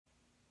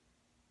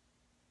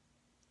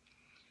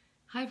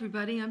Hi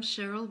everybody, I'm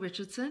Cheryl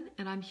Richardson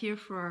and I'm here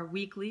for our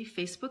weekly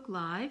Facebook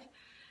Live.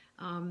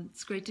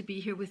 It's great to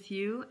be here with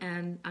you,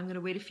 and I'm going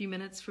to wait a few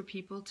minutes for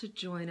people to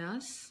join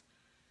us.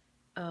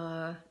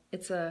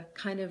 It's a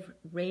kind of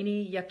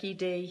rainy, yucky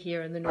day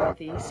here in the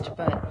Northeast,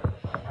 but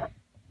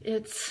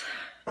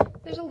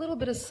there's a little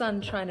bit of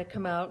sun trying to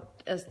come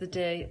out as the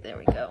day, there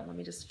we go, let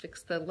me just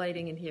fix the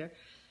lighting in here,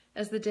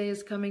 as the day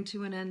is coming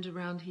to an end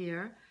around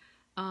here.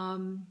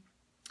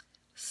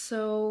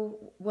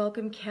 So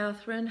welcome,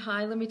 Catherine.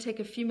 Hi, let me take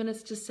a few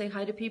minutes to say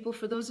hi to people.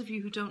 For those of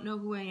you who don't know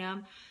who I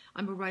am,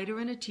 I'm a writer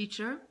and a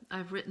teacher.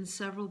 I've written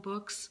several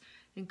books,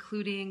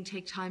 including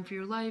Take Time for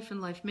Your Life and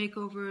Life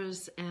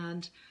Makeovers,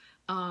 and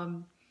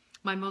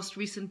my most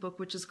recent book,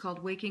 which is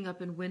called Waking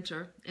Up in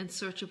Winter, In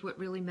Search of What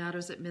Really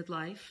Matters at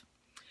Midlife.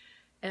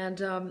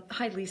 And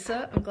hi,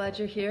 Lisa. I'm glad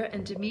you're here.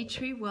 And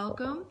Dimitri,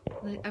 welcome.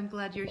 I'm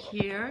glad you're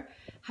here.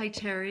 Hi,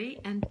 Terry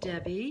and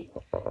Debbie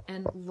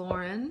and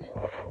Laureen,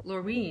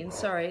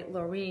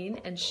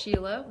 and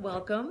Sheila,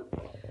 welcome.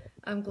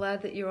 I'm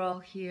glad that you're all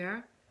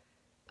here.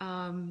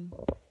 And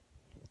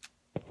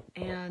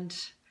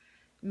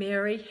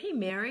Mary, hey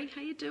Mary,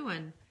 how you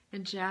doing?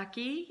 And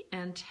Jackie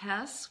and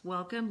Tess,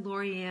 welcome.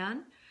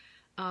 Lorianne.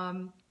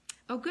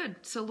 Oh, good.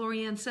 So,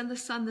 Lorianne, send the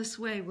sun this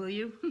way, will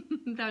you?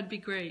 That would be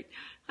great.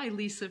 Hi,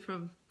 Lisa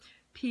from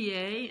PA,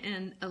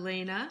 and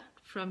Elena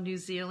from New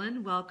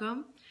Zealand.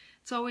 Welcome.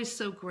 It's always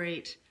so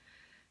great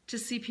to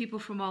see people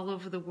from all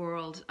over the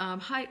world.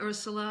 Hi,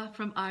 Ursula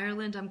from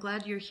Ireland. I'm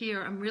glad you're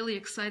here. I'm really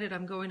excited.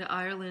 I'm going to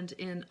Ireland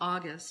in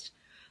August,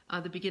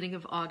 the beginning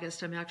of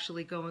August. I'm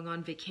actually going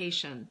on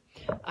vacation.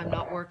 I'm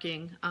not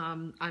working.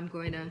 I'm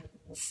going to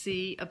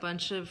see a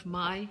bunch of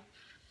my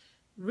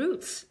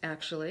roots,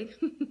 actually.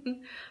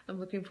 I'm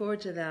looking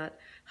forward to that.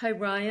 Hi,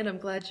 Ryan. I'm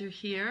glad you're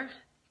here.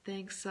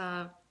 Thanks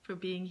for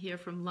being here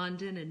from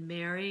London, and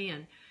Mary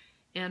and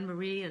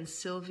Anne-Marie and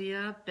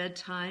Sylvia.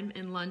 Bedtime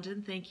in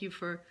London. Thank you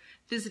for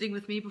visiting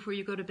with me before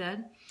you go to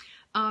bed.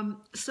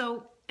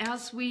 So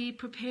as we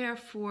prepare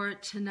for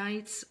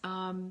tonight's,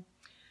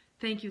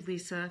 thank you,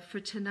 Lisa, for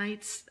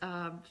tonight's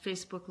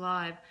Facebook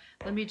Live,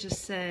 let me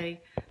just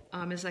say,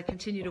 as I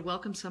continue to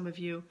welcome some of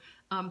you,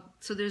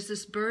 so there's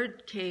this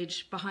bird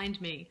cage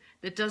behind me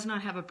that does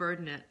not have a bird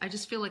in it. I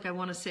just feel like I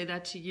want to say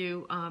that to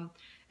you.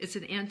 It's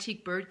an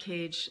antique bird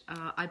cage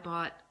I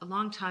bought a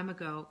long time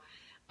ago,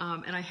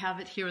 and I have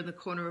it here in the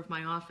corner of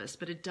my office,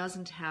 but it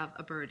doesn't have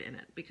a bird in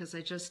it because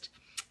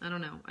I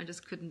don't know, I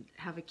just couldn't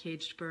have a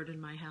caged bird in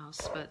my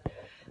house. But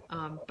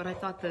I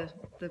thought the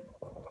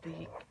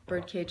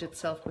bird cage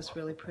itself was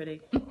really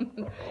pretty.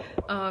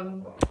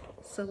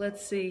 So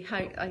let's see.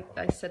 Hi,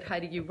 I said hi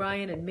to you,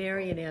 Ryan and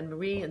Mary and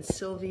Anne-Marie and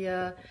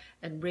Sylvia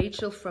and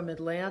Rachel from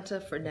Atlanta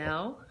for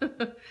now,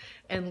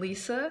 and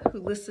Lisa, who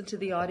listened to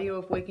the audio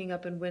of Waking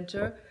Up in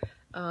Winter.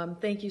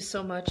 Thank you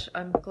so much.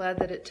 I'm glad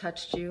that it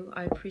touched you.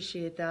 I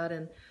appreciate that.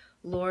 And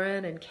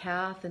Lauren and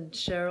Kath and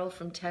Cheryl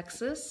from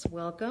Texas,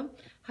 welcome.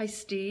 Hi,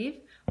 Steve.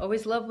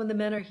 Always love when the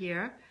men are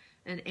here.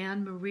 And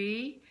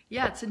Anne-Marie.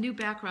 Yeah, it's a new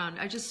background.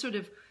 I just sort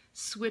of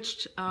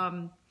switched.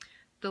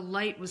 The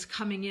light was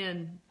coming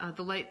in.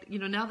 The light,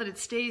 now that it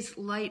stays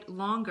light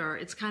longer,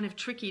 it's kind of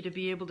tricky to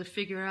be able to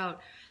figure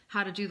out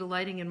how to do the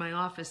lighting in my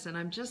office. And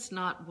I'm just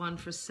not one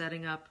for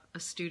setting up a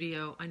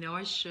studio. I know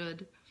I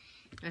should.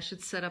 I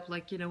should set up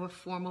like, a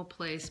formal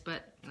place,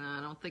 but I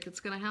don't think it's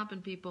going to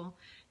happen, people.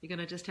 You're going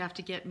to just have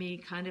to get me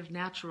kind of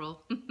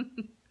natural.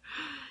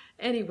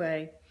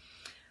 Anyway,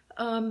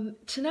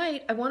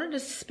 tonight I wanted to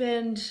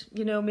spend,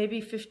 maybe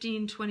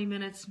 15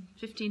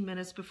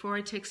 minutes before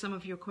I take some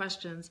of your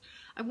questions.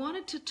 I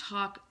wanted to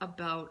talk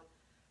about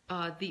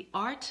the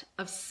art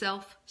of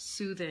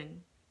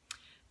self-soothing.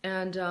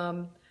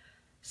 And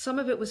some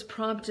of it was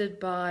prompted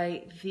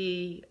by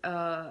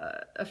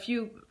a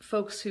few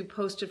folks who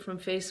posted from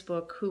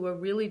Facebook who are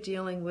really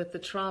dealing with the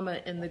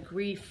trauma and the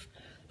grief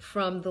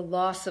from the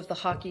loss of the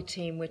hockey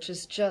team, which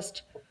is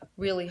just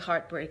really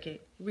heartbreaking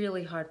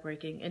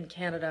in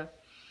Canada.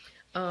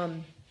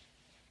 I'm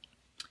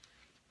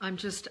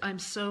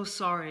so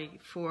sorry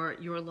for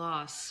your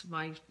loss.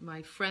 My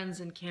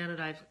friends in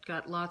Canada, I've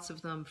got lots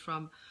of them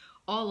from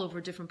all over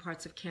different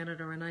parts of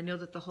Canada, and I know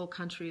that the whole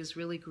country is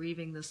really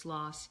grieving this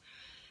loss.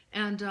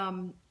 And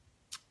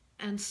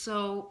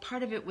so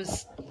part of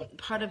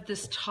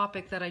this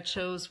topic that I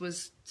chose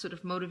was sort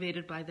of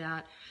motivated by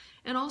that.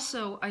 And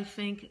also I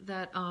think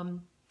that,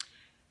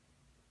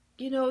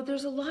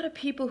 there's a lot of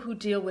people who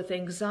deal with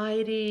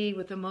anxiety,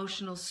 with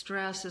emotional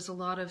stress. There's a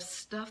lot of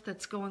stuff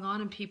that's going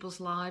on in people's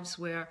lives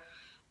where,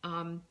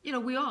 I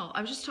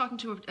was just talking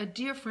to a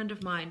dear friend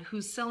of mine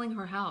who's selling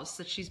her house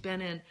that she's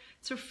been in.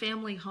 It's her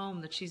family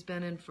home that she's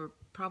been in for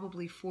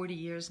probably 40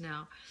 years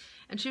now.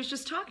 And she was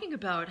just talking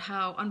about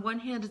how, on one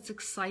hand, it's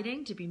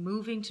exciting to be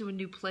moving to a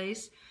new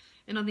place.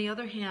 And on the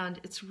other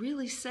hand, it's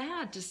really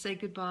sad to say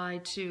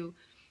goodbye to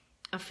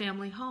a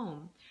family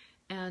home.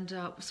 And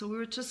so we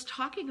were just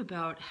talking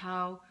about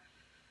how,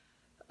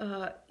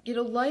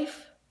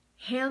 life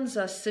hands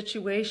us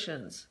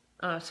situations.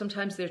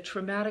 Sometimes they're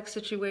traumatic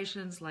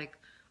situations like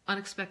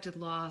unexpected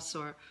loss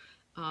or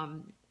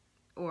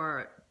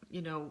or,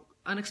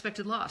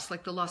 unexpected loss,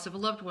 like the loss of a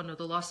loved one or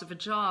the loss of a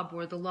job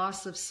or the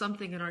loss of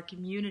something in our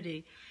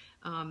community.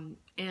 And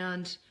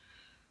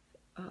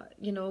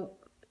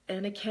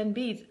it can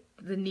be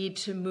the need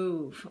to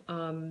move,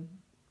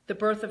 the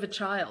birth of a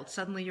child.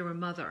 Suddenly you're a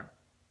mother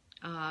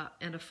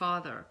and a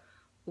father,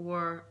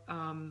 or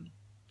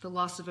the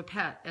loss of a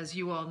pet, as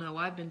you all know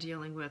I've been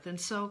dealing with. And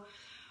so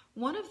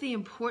one of the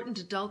important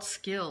adult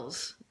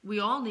skills we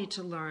all need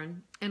to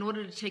learn in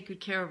order to take good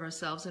care of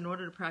ourselves, in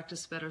order to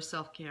practice better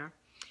self-care,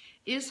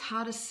 is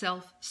how to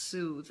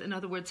self-soothe. In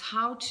other words,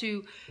 how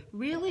to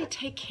really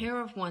take care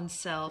of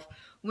oneself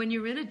when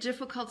you're in a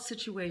difficult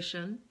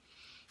situation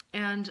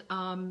and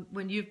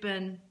when you've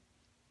been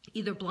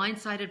either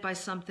blindsided by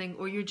something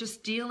or you're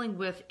just dealing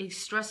with a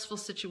stressful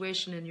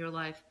situation in your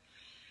life.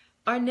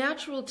 Our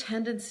natural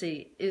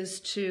tendency is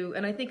to,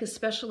 and I think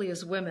especially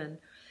as women,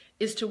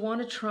 is to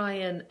want to try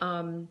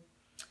and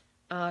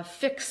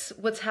fix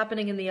what's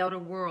happening in the outer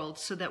world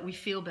so that we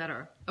feel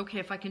better. Okay,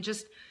 if I can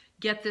just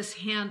get this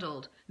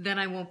handled, then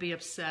I won't be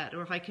upset.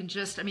 Or if I can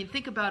just,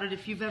 think about it,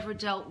 if you've ever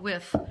dealt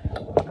with,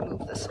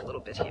 move this a little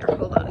bit here.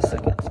 Hold on a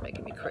second, it's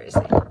making me crazy.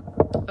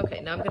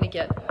 Okay, now I'm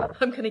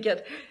gonna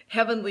get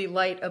heavenly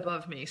light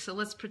above me. So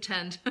let's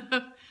pretend,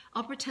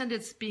 I'll pretend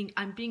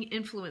I'm being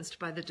influenced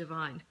by the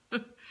divine.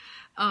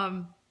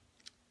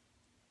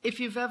 If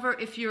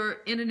you're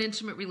in an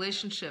intimate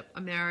relationship,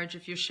 a marriage,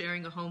 if you're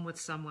sharing a home with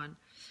someone,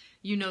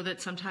 you know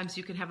that sometimes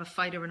you can have a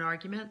fight or an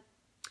argument,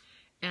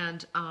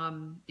 and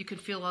you can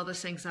feel all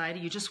this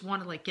anxiety. You just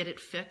want to get it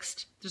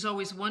fixed. There's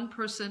always one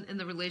person in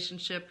the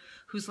relationship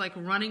who's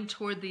running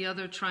toward the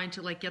other, trying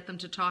to get them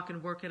to talk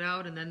and work it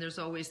out. And then there's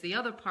always the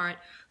other part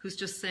who's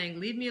just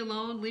saying, leave me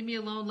alone,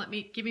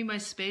 give me my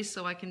space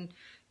so I can,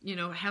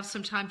 have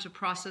some time to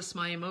process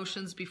my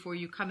emotions before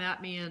you come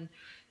at me and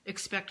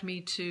expect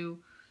me to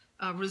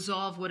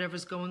resolve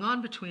whatever's going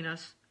on between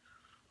us.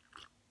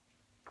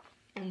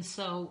 And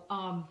so,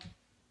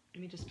 let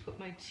me just put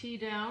my tea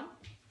down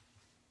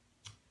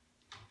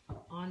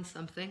on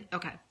something.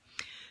 Okay.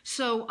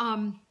 So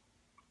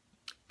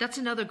that's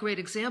another great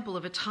example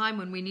of a time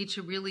when we need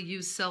to really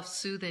use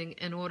self-soothing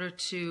in order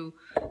to,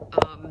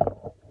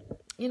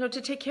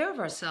 to take care of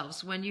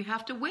ourselves when you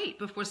have to wait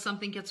before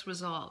something gets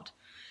resolved.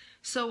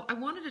 So I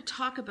wanted to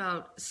talk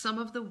about some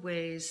of the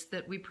ways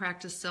that we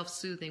practice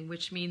self-soothing,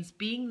 which means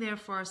being there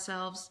for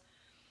ourselves,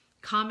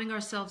 calming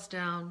ourselves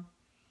down,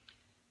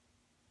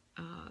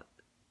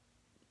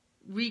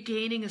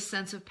 regaining a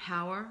sense of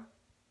power,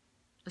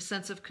 a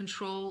sense of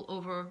control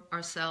over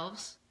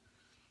ourselves,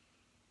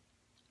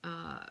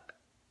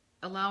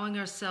 allowing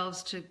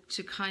ourselves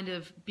to kind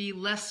of be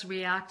less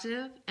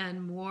reactive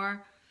and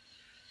more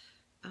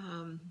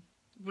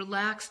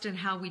relaxed in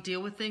how we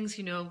deal with things.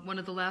 One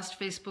of the last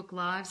Facebook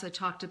Lives, I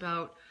talked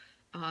about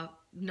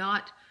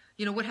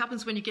what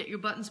happens when you get your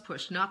buttons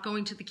pushed, not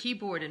going to the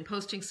keyboard and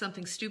posting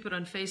something stupid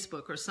on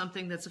Facebook or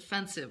something that's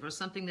offensive or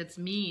something that's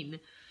mean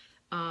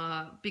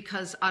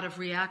because out of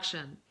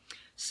reaction.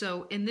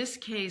 So in this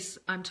case,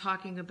 I'm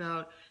talking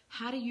about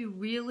how do you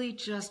really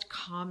just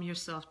calm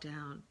yourself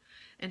down,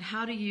 and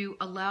how do you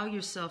allow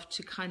yourself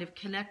to kind of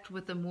connect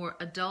with the more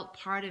adult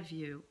part of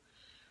you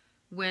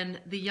when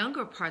the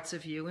younger parts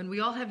of you, and we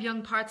all have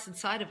young parts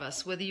inside of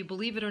us, whether you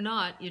believe it or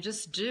not, you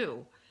just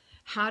do.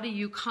 How do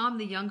you calm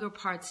the younger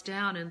parts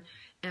down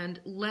and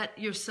let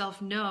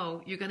yourself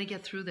know you're going to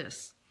get through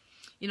this?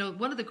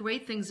 One of the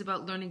great things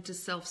about learning to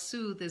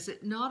self-soothe is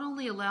it not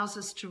only allows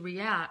us to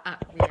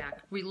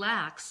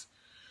relax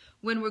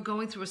when we're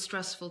going through a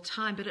stressful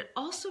time, but it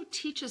also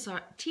teaches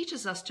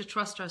us to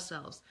trust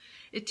ourselves.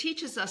 It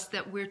teaches us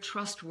that we're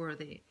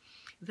trustworthy,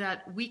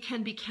 that we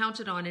can be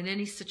counted on in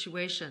any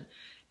situation.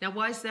 Now,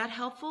 why is that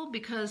helpful?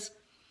 Because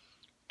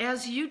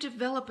as you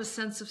develop a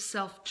sense of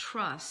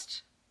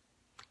self-trust,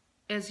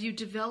 as you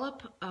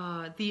develop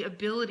the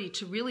ability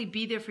to really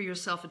be there for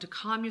yourself and to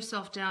calm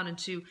yourself down and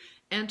to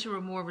enter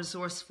a more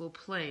resourceful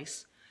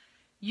place,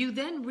 you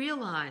then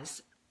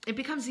realize it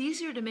becomes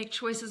easier to make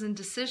choices and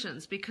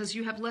decisions because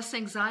you have less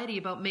anxiety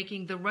about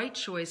making the right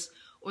choice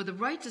or the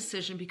right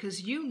decision,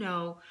 because you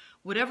know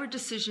whatever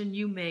decision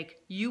you make,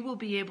 you will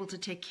be able to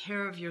take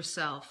care of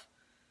yourself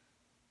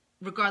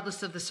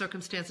regardless of the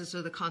circumstances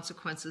or the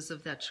consequences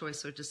of that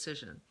choice or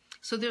decision.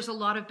 So there's a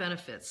lot of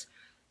benefits.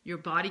 Your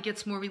body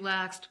gets more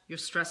relaxed, your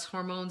stress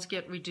hormones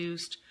get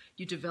reduced,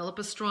 you develop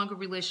a stronger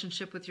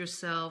relationship with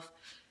yourself,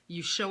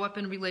 you show up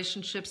in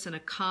relationships in a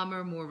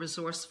calmer, more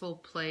resourceful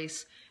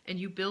place, and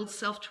you build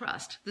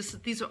self-trust.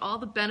 These are all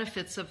the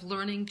benefits of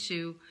learning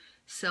to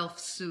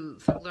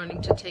self-soothe,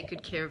 learning to take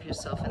good care of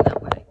yourself in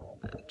that way.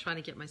 I'm trying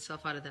to get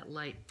myself out of that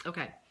light.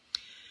 Okay,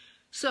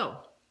 so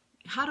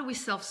how do we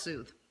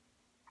self-soothe?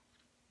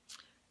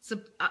 So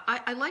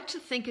I like to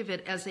think of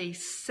it as a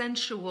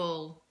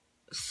sensual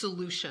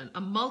solution,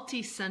 a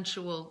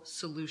multi-sensual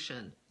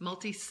solution,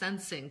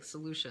 multi-sensing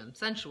solution.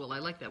 Sensual, I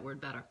like that word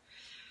better.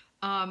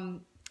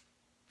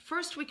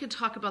 First, we could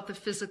talk about the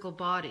physical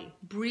body.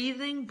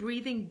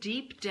 Breathing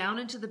deep down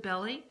into the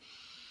belly,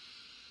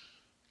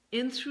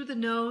 in through the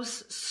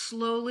nose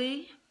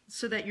slowly,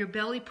 so that your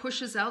belly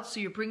pushes out, so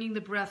you're bringing the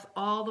breath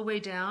all the way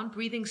down,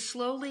 breathing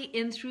slowly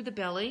in through the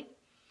belly,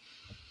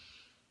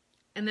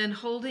 and then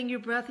holding your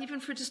breath even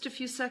for just a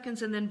few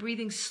seconds, and then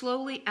breathing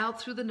slowly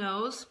out through the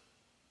nose,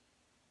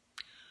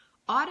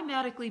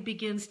 automatically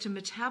begins to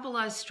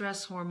metabolize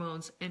stress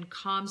hormones and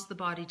calms the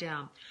body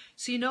down.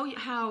 So you know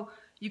how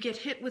you get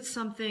hit with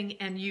something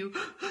and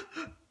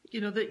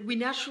that we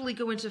naturally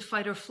go into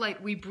fight or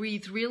flight. We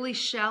breathe really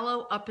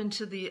shallow up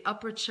into the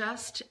upper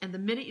chest, and the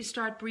minute you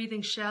start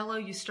breathing shallow,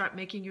 you start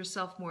making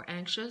yourself more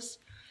anxious.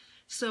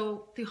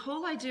 So the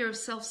whole idea of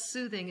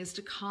self-soothing is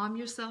to calm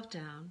yourself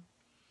down,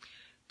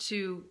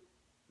 to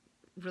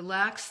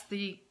relax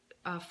the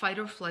fight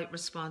or flight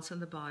response in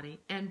the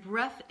body, and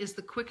breath is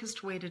the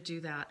quickest way to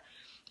do that.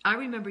 I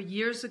remember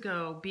years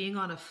ago being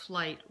on a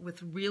flight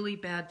with really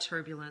bad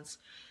turbulence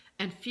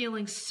and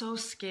feeling so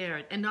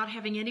scared and not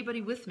having anybody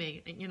with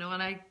me, and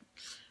I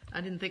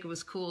didn't think it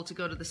was cool to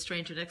go to the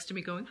stranger next to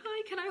me going,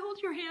 "Hi, can I hold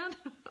your hand?"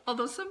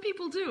 Although some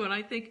people do, and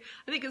I think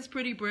it's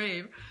pretty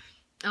brave.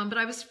 But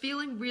I was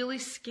feeling really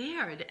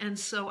scared, and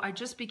so I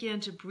just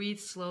began to breathe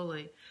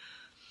slowly,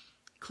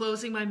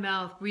 closing my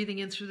mouth, breathing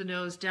in through the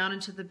nose, down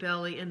into the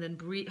belly, and then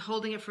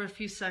holding it for a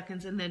few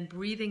seconds, and then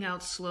breathing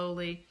out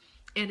slowly.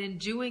 And in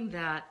doing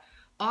that,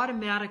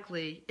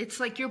 automatically, it's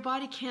like your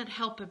body can't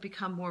help but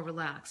become more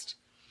relaxed.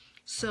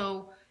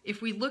 So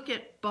if we look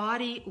at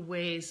body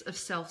ways of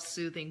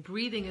self-soothing,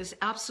 breathing is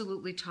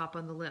absolutely top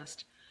on the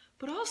list.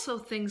 But also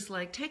things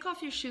like take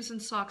off your shoes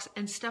and socks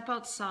and step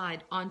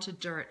outside onto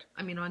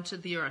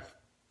the earth.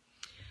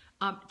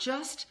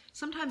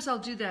 Sometimes I'll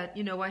do that.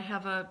 I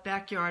have a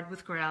backyard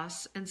with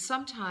grass, and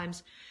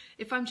sometimes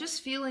if I'm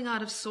just feeling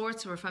out of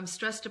sorts or if I'm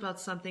stressed about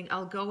something,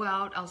 I'll go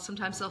out,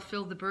 sometimes I'll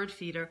fill the bird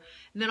feeder,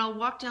 and then I'll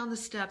walk down the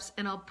steps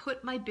and I'll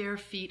put my bare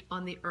feet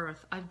on the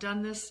earth. I've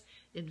done this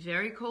in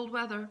very cold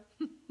weather.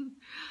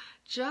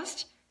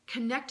 Just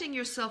connecting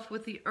yourself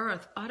with the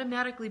earth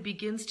automatically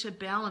begins to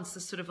balance the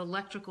sort of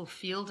electrical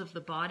field of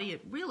the body.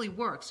 It really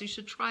works. You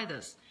should try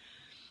this.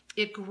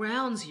 It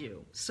grounds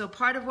you. So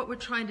part of what we're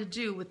trying to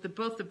do with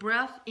both the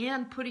breath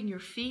and putting your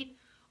feet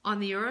on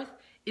the earth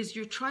is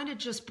you're trying to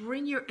just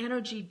bring your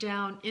energy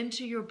down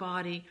into your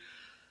body,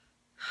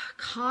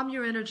 calm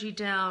your energy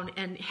down,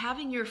 and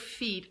having your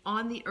feet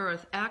on the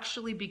earth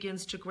actually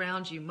begins to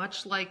ground you,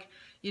 much like,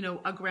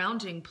 a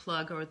grounding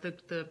plug or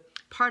the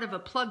part of a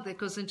plug that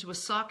goes into a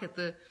socket,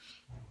 that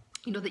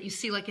you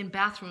see like in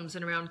bathrooms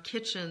and around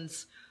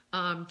kitchens.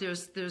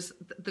 There's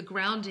the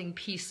grounding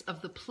piece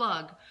of the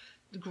plug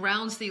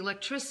grounds the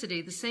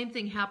electricity. The same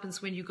thing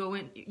happens when you go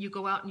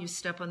out and you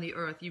step on the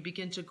earth. You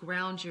begin to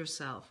ground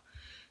yourself.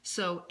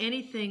 So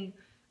anything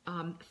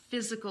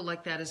physical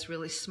like that is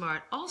really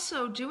smart.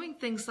 Also, doing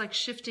things like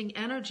shifting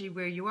energy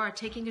where you are,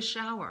 taking a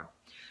shower.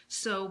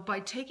 So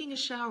by taking a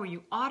shower,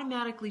 you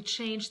automatically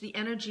change the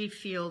energy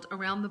field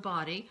around the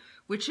body,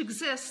 which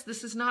exists.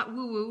 This is not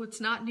woo-woo.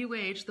 It's not new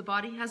age. The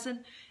body has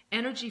an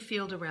energy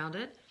field around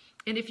it.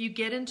 And if you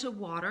get into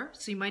water,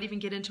 so you might even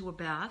get into a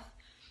bath,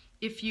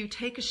 if you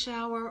take a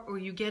shower or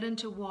you get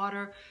into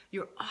water,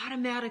 you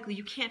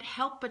can't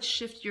help but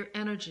shift your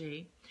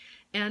energy,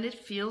 and it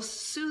feels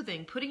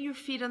soothing. Putting your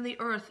feet on the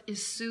earth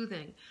is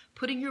soothing.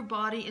 Putting your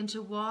body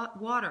into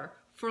water,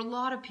 for a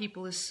lot of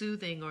people, is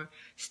soothing, or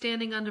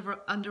standing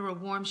under a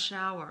warm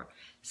shower.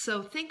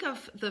 So think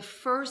of the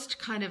first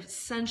kind of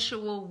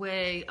sensual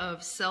way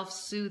of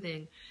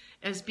self-soothing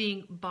as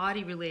being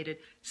body-related.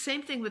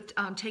 Same thing with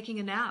taking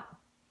a nap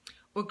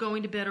or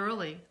going to bed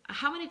early.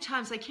 How many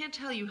times, I can't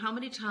tell you how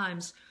many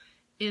times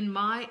in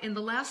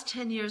the last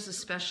 10 years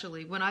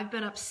especially, when I've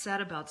been upset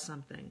about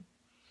something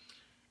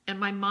and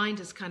my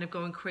mind is kind of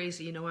going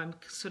crazy, I'm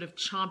sort of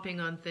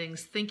chomping on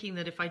things, thinking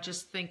that if I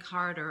just think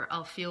harder,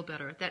 I'll feel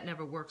better. That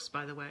never works,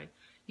 by the way.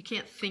 You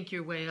can't think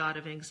your way out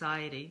of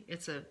anxiety.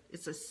 It's a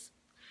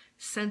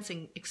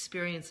sensing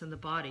experience in the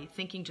body.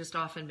 Thinking just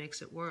often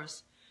makes it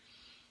worse.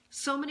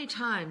 So many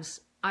times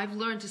I've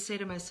learned to say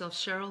to myself,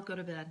 Cheryl, go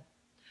to bed.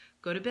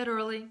 Go to bed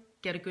early,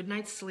 get a good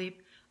night's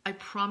sleep. I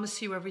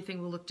promise you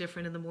everything will look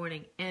different in the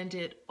morning. And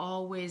it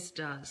always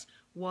does.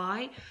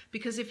 Why?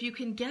 Because if you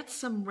can get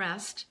some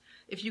rest,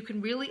 if you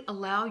can really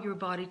allow your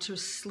body to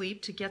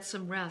sleep, to get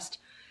some rest,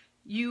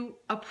 you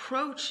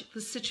approach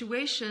the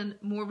situation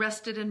more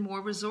rested and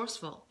more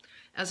resourceful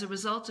as a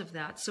result of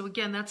that. So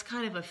again, that's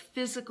kind of a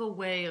physical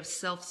way of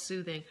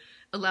self-soothing,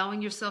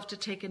 allowing yourself to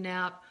take a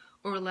nap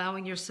or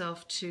allowing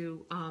yourself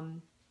to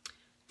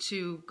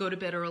go to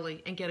bed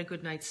early and get a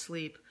good night's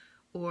sleep,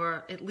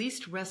 or at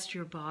least rest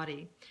your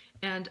body.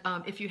 And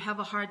if you have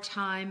a hard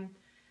time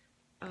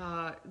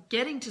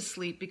getting to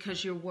sleep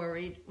because you're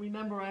worried,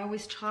 remember I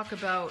always talk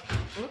about,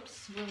 what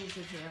is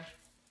it here?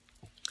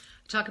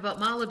 Talk about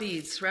mala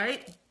beads,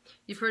 right?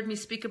 You've heard me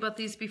speak about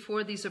these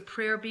before. These are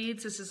prayer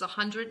beads. This is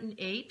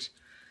 108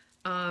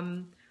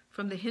 from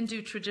the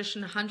Hindu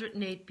tradition,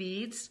 108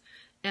 beads.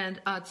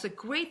 And it's a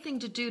great thing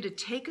to do, to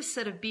take a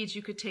set of beads.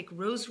 You could take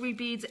rosary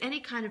beads,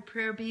 any kind of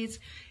prayer beads.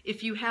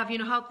 If you have,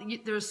 how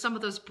there's some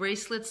of those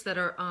bracelets that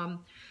are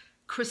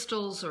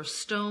crystals or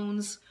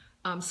stones.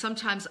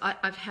 Sometimes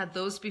I've had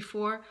those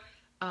before.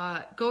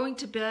 going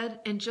to bed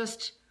and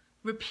just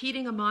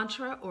repeating a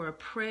mantra or a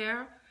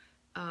prayer,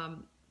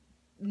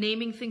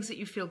 naming things that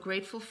you feel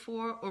grateful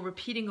for, or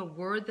repeating a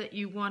word that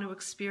you want to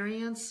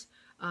experience.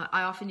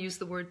 I often use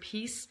the word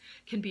peace,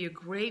 can be a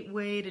great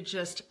way to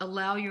just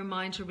allow your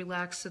mind to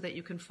relax so that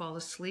you can fall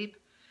asleep.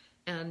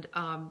 And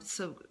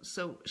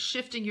so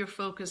shifting your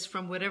focus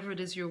from whatever it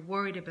is you're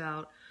worried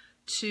about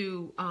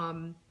to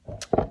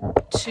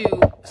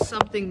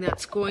something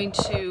that's going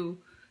to,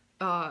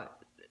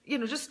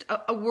 just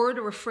a word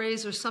or a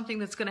phrase or something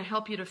that's going to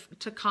help you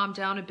to calm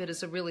down a bit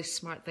is a really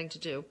smart thing to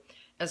do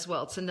as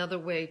well. It's another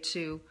way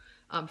to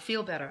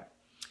feel better.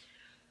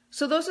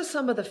 So those are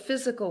some of the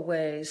physical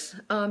ways.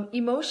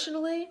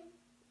 Emotionally,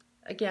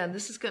 again,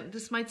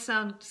 this might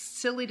sound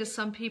silly to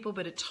some people,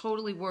 but it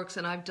totally works,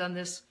 and I've done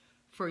this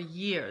for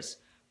years.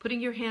 Putting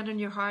your hand on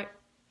your heart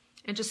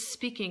and just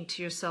speaking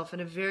to yourself in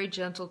a very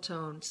gentle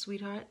tone.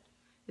 Sweetheart,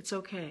 it's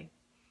okay.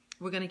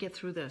 We're going to get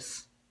through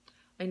this.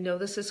 I know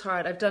this is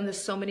hard. I've done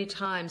this so many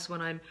times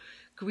when I'm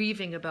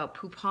grieving about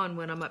Poupon,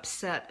 when I'm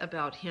upset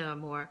about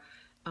him, or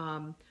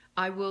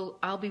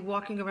I'll be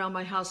walking around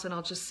my house and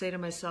I'll just say to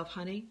myself,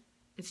 honey,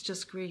 it's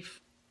just grief.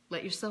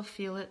 Let yourself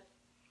feel it.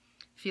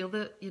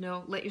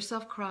 Let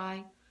yourself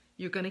cry.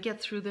 You're going to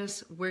get through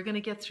this. We're going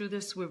to get through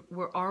this. We've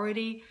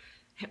already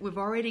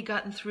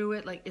gotten through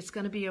it. Like, it's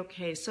going to be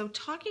okay. So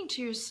talking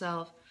to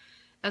yourself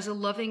as a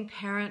loving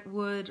parent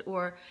would,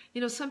 or,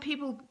 some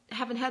people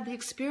haven't had the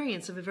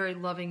experience of a very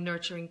loving,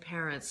 nurturing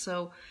parent.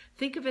 So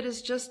think of it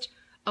as just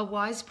a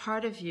wise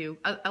part of you.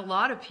 A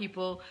lot of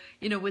people,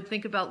 would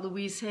think about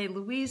Louise Hay.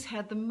 Louise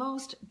had the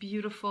most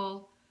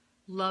beautiful,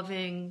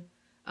 loving,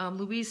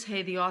 Louise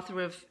Hay, the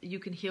author of You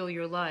Can Heal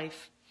Your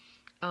Life,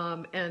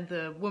 and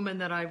the woman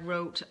that I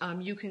wrote,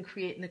 You Can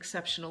Create an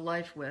Exceptional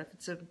Life With.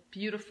 It's a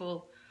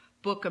beautiful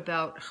book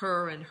about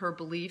her and her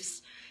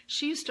beliefs.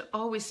 She used to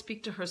always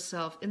speak to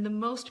herself in the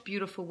most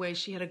beautiful way.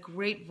 She had a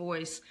great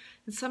voice,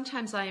 and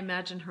sometimes I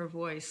imagine her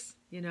voice.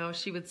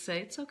 She would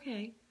say, it's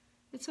okay,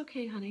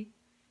 honey.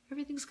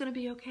 Everything's going to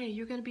be okay.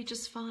 You're going to be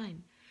just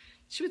fine.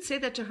 She would say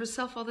that to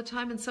herself all the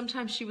time, and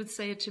sometimes she would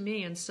say it to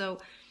me. And so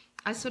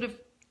I sort of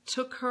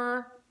took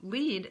her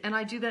lead, and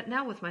I do that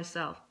now with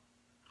myself.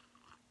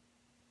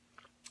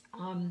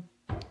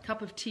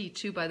 Cup of tea,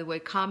 too, by the way.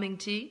 Calming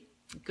tea,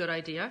 good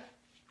idea.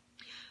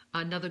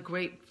 Another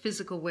great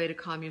physical way to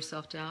calm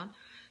yourself down.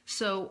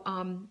 So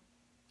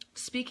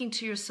speaking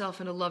to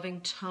yourself in a loving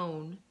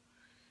tone,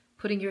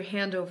 putting your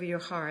hand over your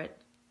heart,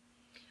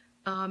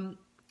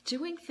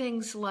 doing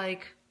things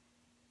like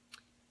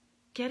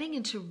getting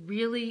into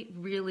really,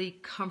 really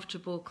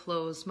comfortable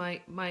clothes.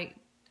 My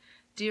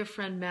dear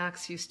friend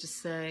Max used to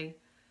say,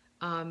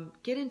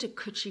 get into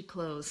coochie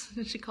clothes.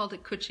 She called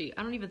it coochie.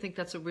 I don't even think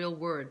that's a real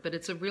word, but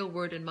it's a real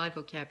word in my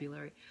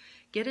vocabulary.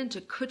 Get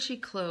into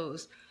coochie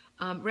clothes.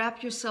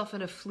 Wrap yourself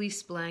in a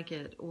fleece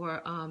blanket,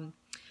 or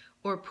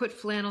put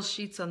flannel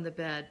sheets on the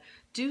bed.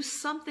 Do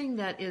something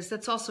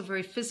that's also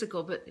very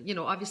physical, but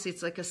obviously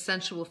it's like a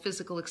sensual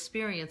physical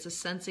experience, a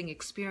sensing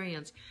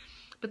experience.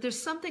 But there's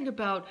something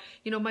about,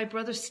 my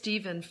brother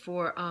Stephen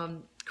for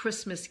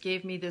Christmas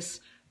gave me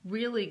this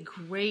really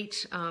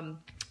great, I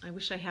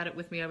wish I had it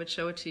with me, I would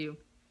show it to you.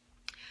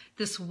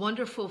 This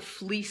wonderful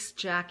fleece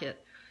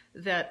jacket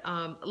that,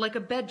 like a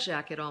bed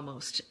jacket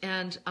almost.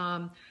 And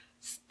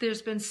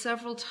there's been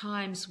several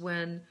times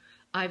when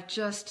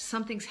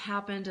something's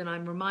happened and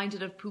I'm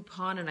reminded of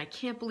Poupon and I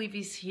can't believe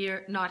he's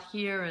not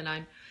here, and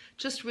I'm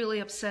just really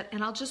upset,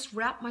 and I'll just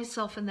wrap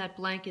myself in that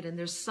blanket, and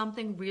there's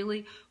something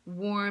really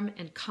warm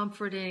and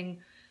comforting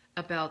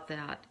about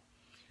that.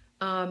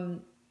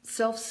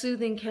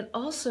 Self-soothing can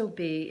also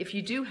be, if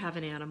you do have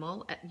an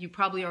animal, you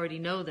probably already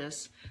know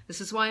this.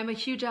 This is why I'm a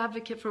huge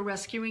advocate for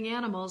rescuing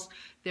animals.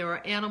 There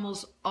are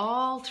animals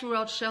all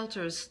throughout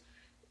shelters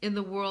in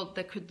the world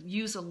that could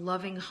use a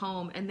loving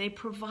home, and they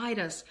provide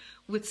us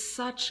with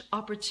such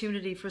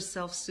opportunity for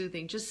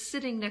self-soothing. Just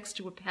sitting next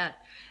to a pet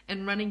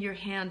and running your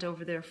hand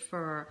over their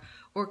fur,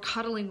 or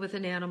cuddling with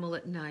an animal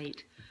at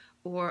night,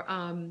 or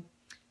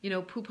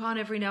Poupon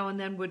every now and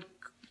then would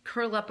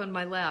curl up on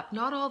my lap.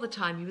 Not all the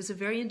time. He was a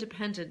very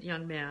independent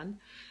young man.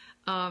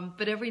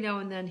 But every now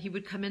and then he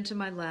would come into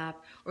my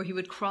lap, or he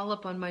would crawl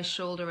up on my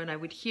shoulder, and I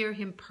would hear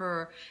him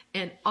purr,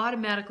 and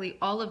automatically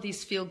all of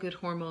these feel-good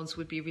hormones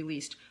would be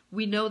released.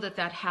 We know that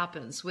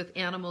happens with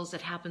animals,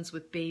 that happens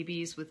with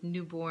babies, with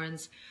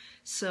newborns.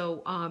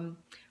 So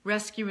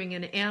rescuing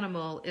an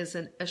animal is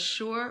a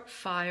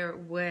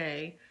surefire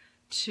way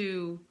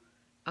to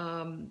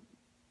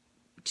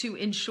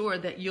ensure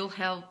that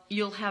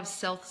you'll have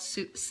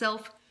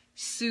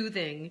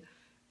self-soothing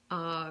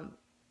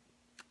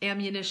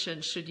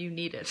ammunition should you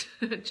need it.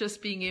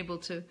 Just being able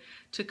to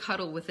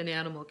cuddle with an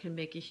animal can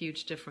make a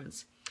huge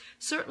difference.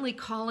 Certainly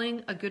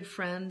calling a good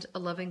friend, a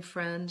loving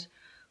friend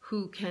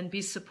who can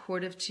be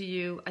supportive to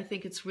you. I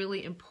think it's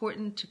really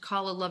important to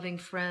call a loving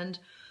friend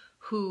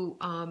who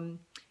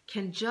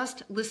can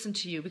just listen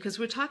to you, because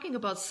we're talking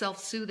about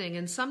self-soothing,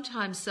 and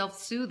sometimes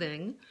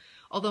self-soothing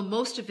although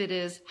most of it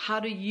is how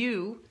do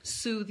you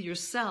soothe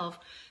yourself,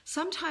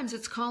 sometimes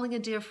it's calling a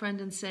dear friend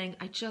and saying,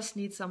 I just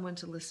need someone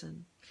to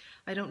listen.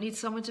 I don't need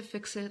someone to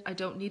fix it. I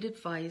don't need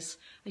advice.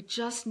 I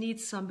just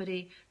need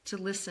somebody to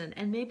listen.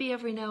 And maybe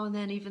every now and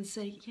then even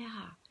say,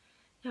 yeah,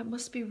 it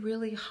must be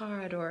really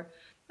hard, or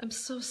I'm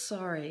so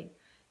sorry,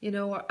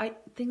 or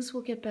things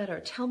will get better.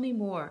 Tell me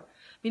more.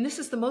 I mean, this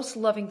is the most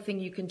loving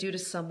thing you can do to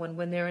someone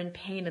when they're in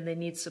pain and they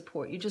need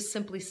support. You just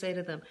simply say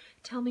to them,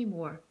 tell me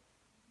more.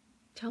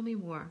 Tell me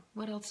more.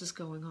 What else is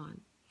going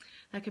on?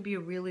 That could be a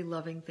really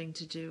loving thing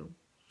to do.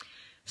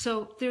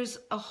 So there's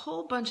a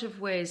whole bunch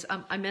of ways.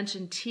 I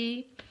mentioned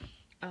tea.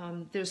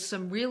 There's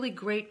some really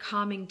great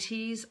calming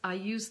teas. I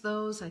use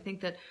those. I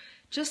think that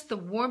just the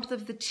warmth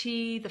of the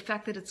tea, the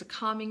fact that it's a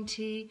calming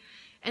tea,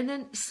 and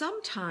then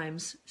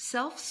sometimes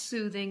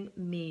self-soothing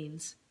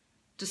means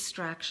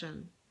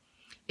distraction.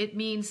 It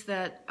means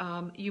that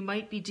you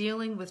might be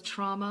dealing with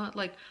trauma.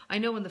 Like I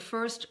know in the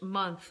first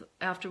month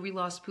after we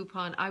lost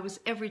Poupon,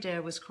 every day I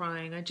was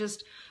crying.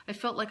 I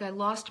felt like I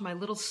lost my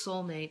little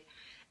soulmate.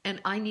 And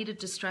I needed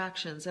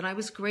distractions. And I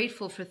was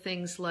grateful for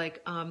things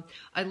like,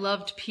 I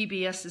loved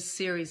PBS's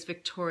series,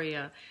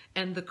 Victoria,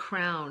 and The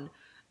Crown.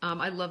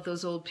 I love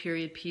those old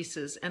period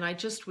pieces. And I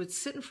just would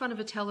sit in front of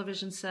a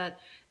television set,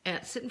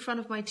 sit in front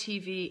of my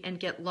TV and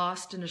get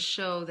lost in a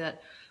show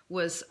that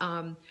was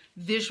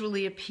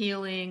visually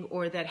appealing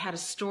or that had a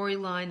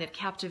storyline that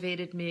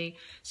captivated me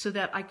so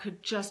that I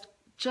could just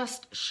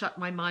shut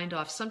my mind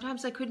off.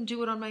 Sometimes I couldn't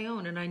do it on my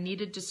own and I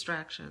needed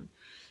distraction.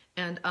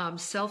 And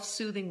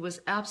self-soothing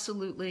was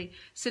absolutely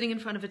sitting in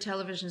front of a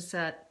television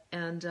set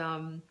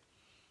and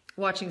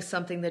watching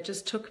something that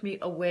just took me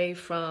away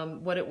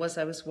from what it was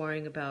I was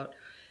worrying about.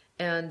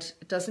 And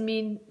it doesn't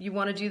mean you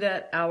want to do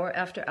that hour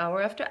after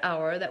hour after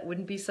hour. That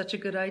wouldn't be such a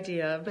good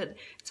idea. But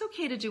it's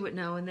okay to do it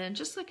now and then,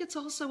 just like it's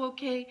also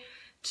okay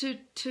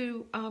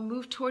to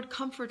move toward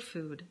comfort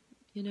food.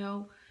 When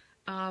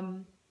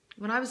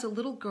I was a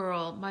little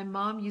girl, my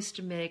mom used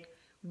to make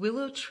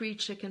willow tree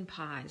chicken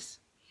pies.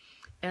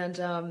 And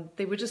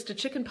they were just a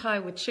chicken pie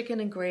with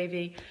chicken and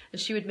gravy.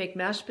 And she would make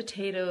mashed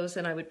potatoes,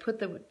 and I would put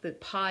the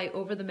pie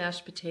over the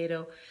mashed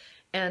potato.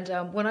 And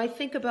when I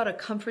think about a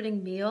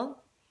comforting meal,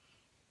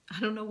 I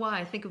don't know why,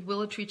 I think of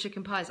willow tree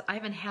chicken pies. I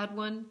haven't had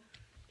one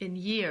in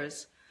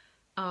years.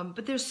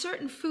 But there's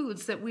certain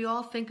foods that we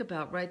all think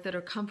about, right, that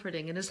are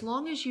comforting. And as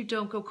long as you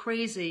don't go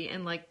crazy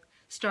and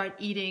start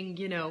eating,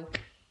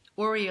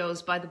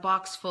 Oreos by the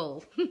box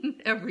full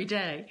every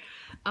day,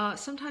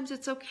 sometimes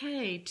it's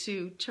okay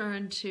to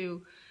turn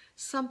to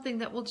something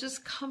that will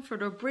just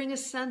comfort or bring a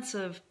sense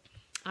of,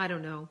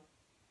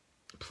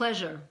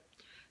 pleasure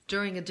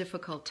during a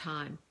difficult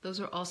time. Those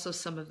are also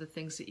some of the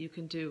things that you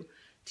can do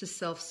to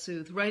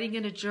self-soothe. Writing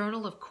in a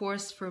journal, of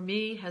course, for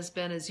me has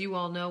been, as you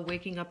all know,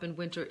 Waking Up in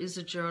Winter is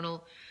a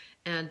journal.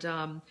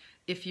 And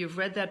if you've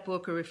read that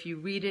book or if you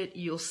read it,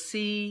 you'll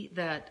see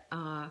that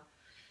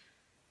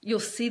you'll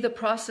see the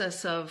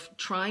process of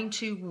trying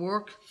to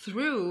work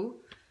through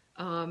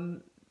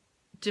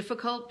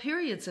difficult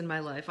periods in my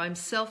life. I'm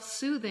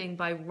self-soothing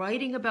by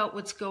writing about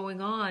what's going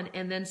on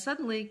and then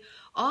suddenly,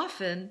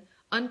 often,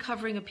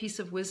 uncovering a piece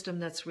of wisdom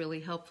that's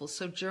really helpful.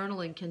 So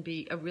journaling can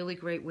be a really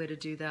great way to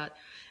do that.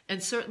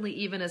 And certainly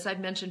even, as I've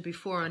mentioned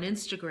before, on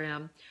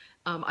Instagram,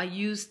 I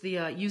use the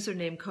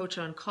username Coach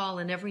on Call,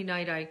 and every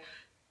night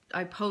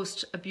I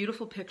post a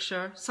beautiful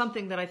picture,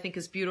 something that I think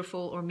is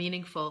beautiful or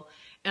meaningful,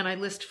 and I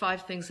list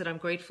 5 things that I'm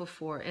grateful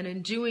for. And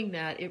in doing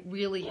that, it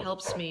really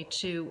helps me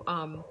to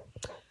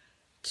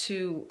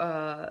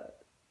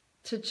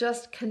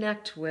just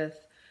connect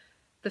with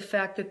the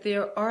fact that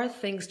there are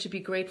things to be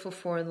grateful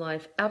for in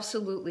life.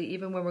 Absolutely,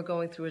 even when we're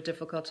going through a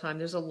difficult time,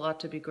 there's a lot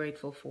to be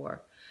grateful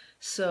for.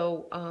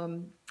 So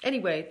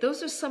anyway,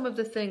 those are some of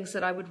the things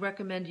that I would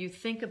recommend you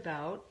think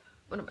about.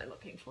 What am I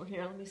looking for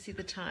here? Let me see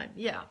the time.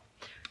 Yeah.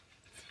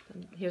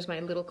 Here's my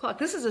little clock.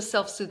 This is a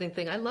self-soothing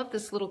thing. I love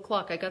this little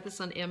clock. I got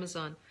this on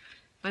Amazon.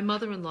 My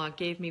mother-in-law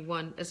gave me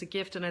one as a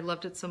gift, and I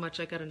loved it so much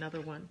I got another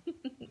one.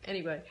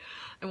 Anyway,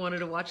 I wanted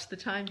to watch the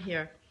time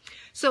here.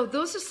 So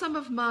those are some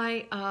of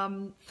my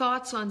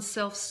thoughts on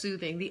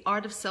self-soothing, the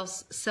art of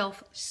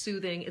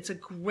self-soothing. It's a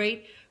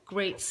great,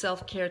 great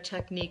self-care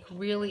technique,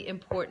 really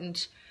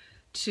important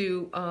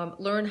to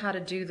learn how to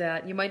do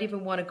that. You might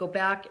even want to go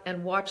back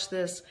and watch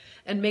this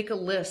and make a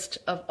list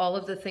of all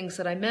of the things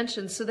that I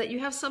mentioned so that you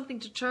have something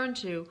to turn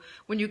to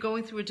when you're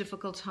going through a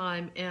difficult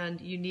time and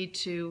you need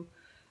to,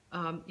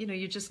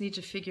 you just need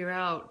to figure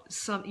out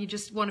you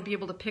just want to be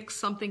able to pick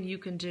something you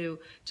can do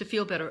to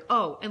feel better.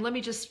 Oh, and let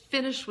me just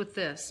finish with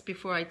this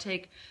before I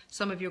take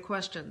some of your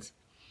questions.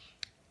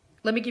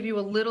 Let me give you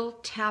a little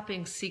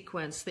tapping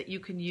sequence that you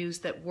can use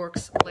that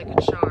works like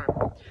a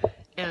charm.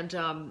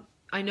 And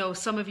I know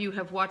some of you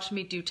have watched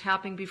me do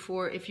tapping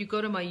before. If you go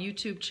to my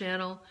YouTube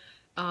channel,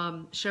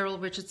 Cheryl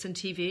Richardson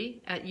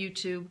TV at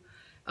YouTube,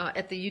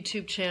 at the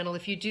YouTube channel,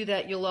 if you do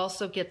that, you'll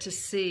also get to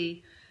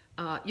see,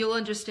 you'll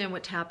understand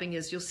what tapping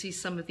is. You'll see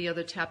some of the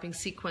other tapping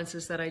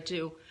sequences that I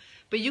do.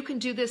 But you can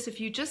do this if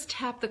you just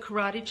tap the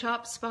karate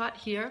chop spot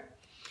here.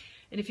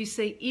 And if you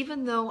say,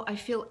 even though I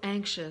feel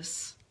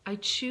anxious, I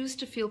choose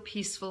to feel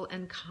peaceful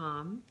and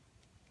calm.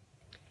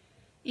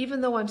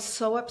 Even though I'm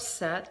so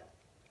upset,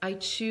 I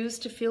choose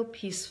to feel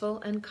peaceful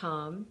and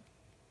calm.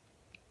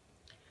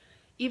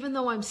 Even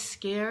though I'm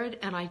scared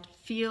and I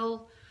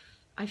feel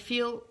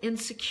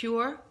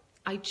insecure,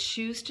 I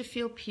choose to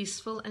feel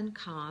peaceful and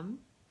calm.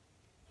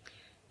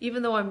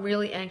 Even though I'm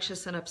really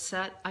anxious and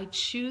upset, I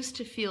choose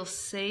to feel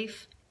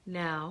safe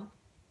now.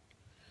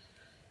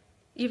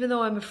 Even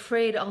though I'm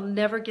afraid I'll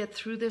never get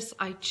through this,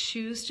 I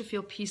choose to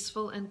feel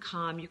peaceful and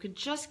calm. You can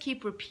just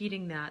keep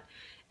repeating that.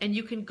 And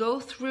you can go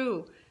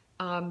through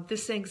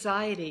this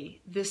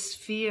anxiety, this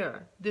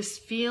fear, this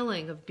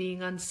feeling of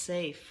being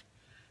unsafe,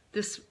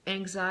 this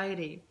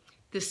anxiety,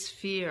 this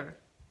fear,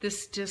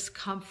 this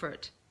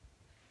discomfort,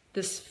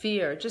 this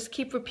fear. Just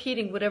keep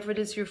repeating whatever it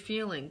is you're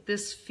feeling.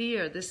 This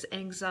fear, this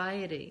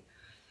anxiety.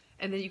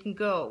 And then you can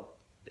go,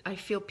 I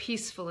feel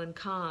peaceful and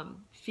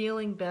calm,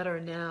 feeling better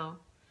now.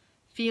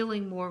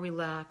 Feeling more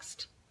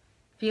relaxed,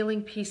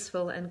 feeling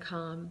peaceful and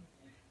calm,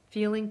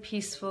 feeling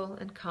peaceful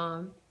and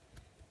calm,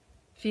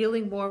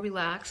 feeling more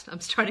relaxed. I'm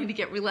starting to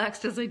get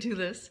relaxed as I do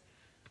this.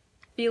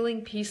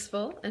 Feeling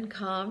peaceful and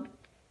calm.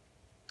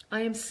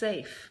 I am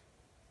safe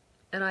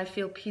and I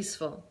feel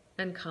peaceful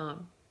and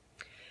calm.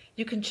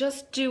 You can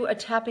just do a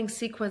tapping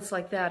sequence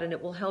like that and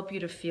it will help you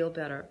to feel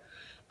better.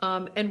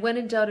 And when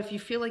in doubt, if you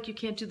feel like you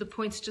can't do the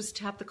points, just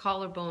tap the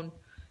collarbone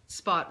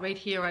spot right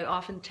here. I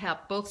often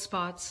tap both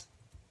spots.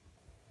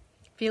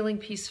 Feeling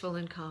peaceful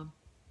and calm.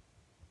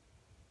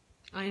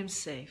 I am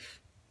safe.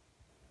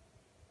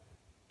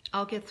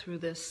 I'll get through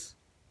this.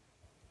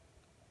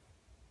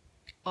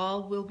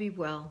 All will be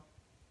well.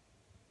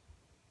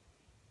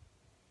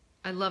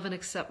 I love and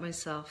accept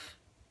myself.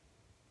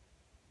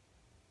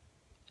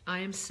 I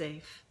am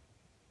safe.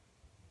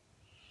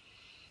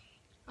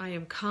 I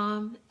am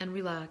calm and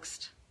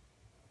relaxed.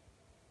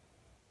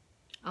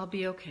 I'll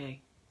be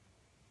okay.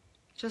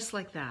 Just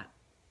like that.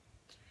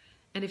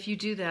 And if you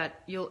do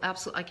that,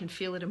 I can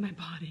feel it in my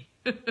body.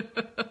 I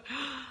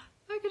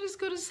could just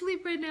go to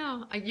sleep right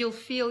now. You'll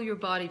feel your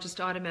body just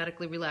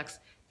automatically relax.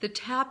 The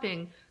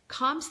tapping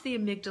calms the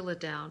amygdala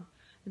down.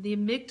 And the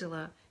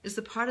amygdala is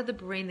the part of the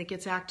brain that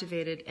gets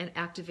activated and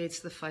activates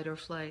the fight or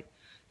flight.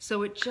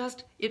 So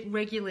it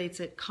regulates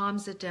it,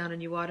 calms it down,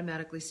 and you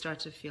automatically start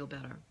to feel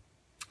better.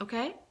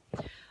 Okay?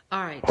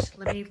 All right,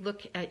 let me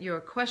look at your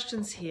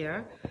questions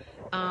here.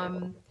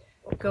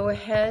 Go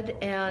ahead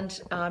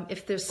and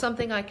if there's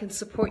something I can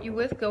support you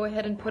with, go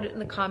ahead and put it in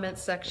the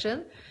comments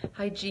section.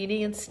 Hi,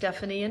 Jeannie and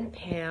Stephanie and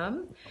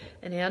Pam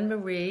and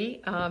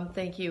Anne-Marie.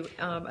 Thank you.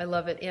 I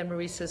love it.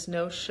 Anne-Marie says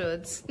no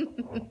shoulds.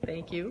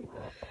 Thank you.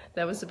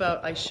 That was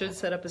about I should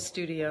set up a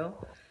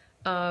studio.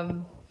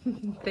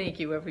 Thank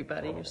you,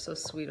 everybody. You're so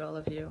sweet, all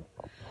of you.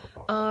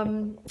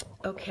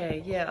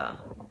 Okay,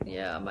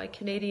 yeah, my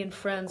Canadian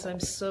friends, I'm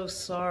so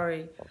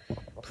sorry.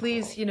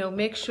 Please,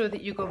 make sure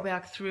that you go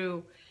back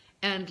through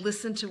and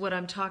listen to what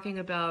I'm talking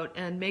about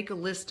and make a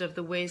list of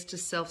the ways to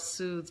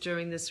self-soothe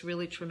during this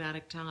really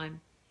traumatic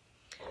time.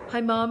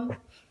 Hi, Mom.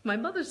 My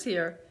mother's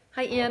here.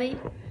 Hi, Annie.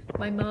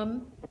 My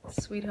mom,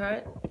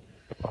 sweetheart.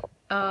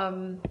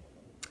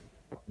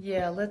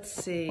 Yeah, let's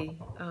see.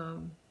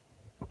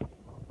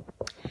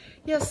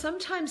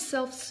 Sometimes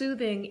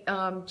self-soothing,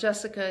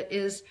 Jessica,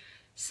 is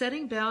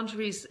setting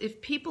boundaries.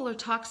 If people are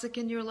toxic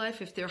in your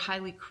life, if they're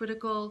highly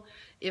critical,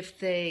 if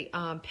they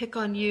pick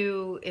on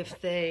you, if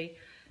they...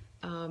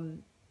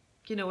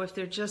 if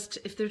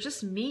they're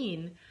just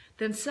mean,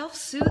 then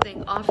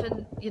self-soothing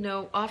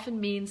often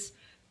means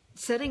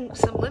setting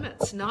some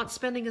limits, not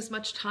spending as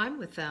much time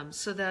with them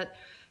so that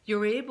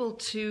you're able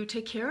to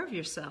take care of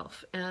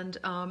yourself and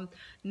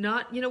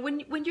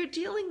when you're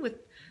dealing with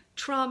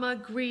trauma,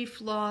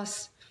 grief,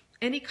 loss,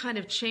 any kind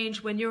of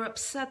change, when you're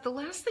upset, the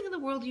last thing in the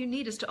world you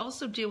need is to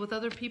also deal with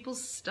other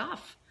people's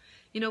stuff.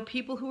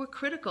 People who are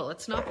critical.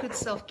 It's not good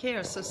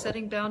self-care, so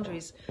setting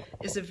boundaries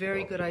is a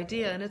very good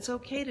idea, and it's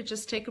okay to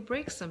just take a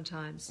break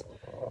sometimes.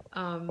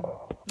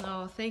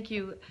 Thank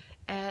you,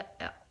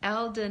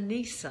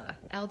 Aldenisa,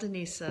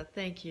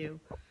 thank you.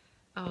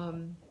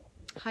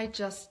 Hi,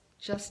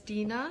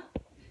 Justina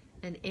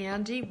and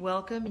Andy,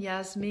 welcome.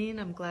 Yasmin,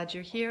 I'm glad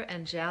you're here,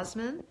 and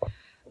Jasmine.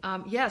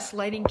 Yes,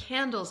 lighting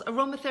candles,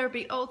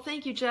 aromatherapy. Oh,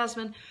 thank you,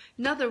 Jasmine.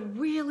 Another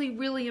really,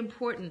 really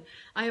important.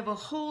 I have a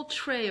whole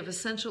tray of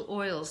essential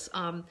oils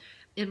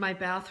in my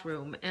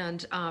bathroom,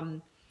 and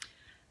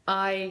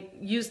I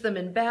use them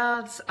in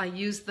baths. I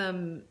use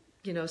them,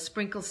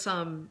 sprinkle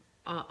some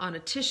on a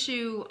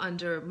tissue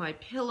under my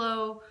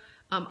pillow.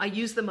 I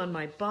use them on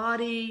my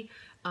body.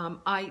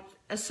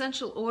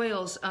 Essential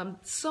oils,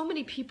 so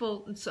many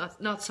people,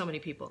 not so many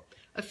people,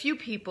 a few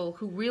people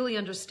who really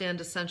understand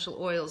essential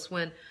oils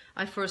when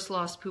I first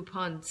lost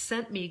Poupon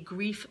sent me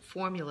grief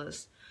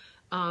formulas.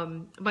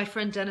 My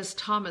friend Dennis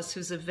Thomas,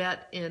 who's a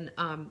vet in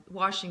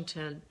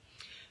Washington,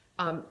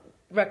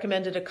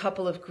 recommended a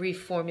couple of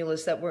grief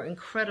formulas that were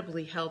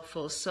incredibly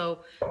helpful. So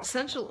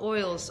essential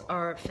oils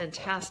are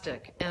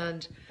fantastic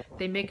and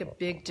they make a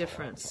big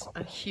difference,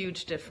 a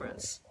huge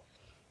difference.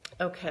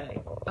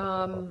 Okay,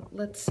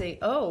 let's see.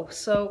 Oh,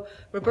 so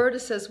Roberta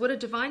says, what a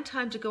divine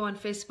time to go on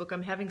Facebook.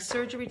 I'm having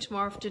surgery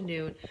tomorrow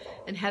afternoon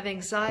and have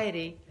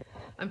anxiety.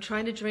 I'm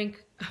trying to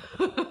drink.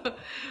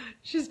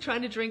 She's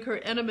trying to drink her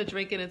enema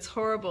drink and it's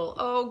horrible.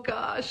 Oh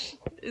gosh,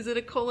 is it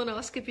a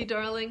colonoscopy,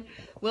 darling?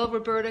 Well,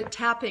 Roberta,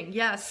 tapping,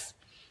 yes,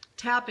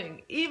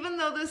 tapping. Even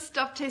though this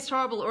stuff tastes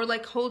horrible, or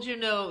like hold your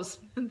nose,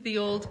 the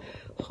old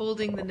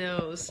holding the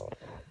nose.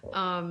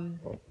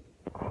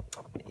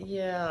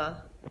 Yeah,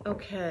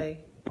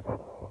 okay.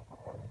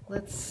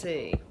 Let's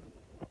see.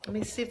 Let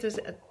me see if there's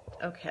a,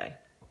 okay.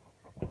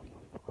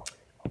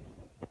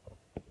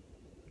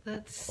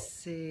 Let's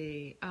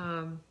see.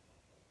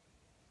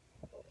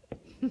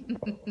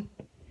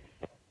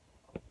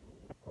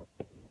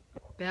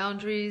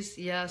 Boundaries,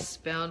 yes,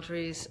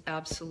 boundaries,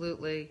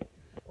 absolutely.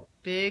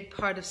 Big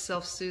part of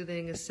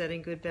self-soothing is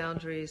setting good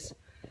boundaries.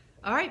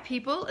 All right,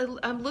 people,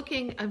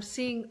 I'm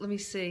seeing, let me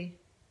see.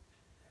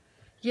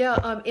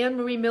 Yeah,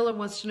 Anne-Marie Miller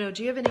wants to know,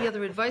 do you have any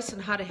other advice on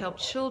how to help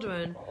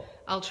children?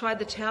 I'll try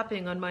the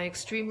tapping on my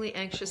extremely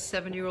anxious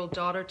 7-year-old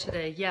daughter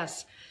today.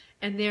 Yes,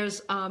 and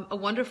there's a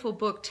wonderful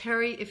book.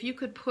 Terry, if you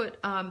could put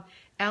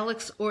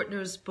Alex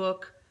Ortner's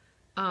book,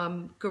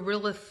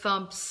 Gorilla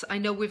Thumps. I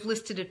know we've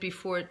listed it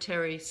before,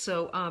 Terry,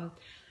 so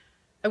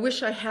I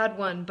wish I had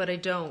one, but I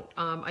don't.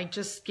 I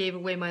just gave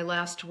away my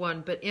last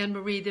one. But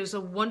Anne-Marie, there's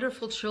a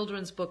wonderful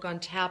children's book on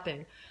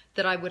tapping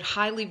that I would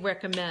highly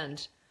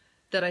recommend,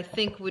 that I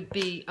think would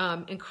be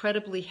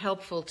incredibly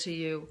helpful to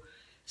you.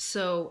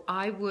 So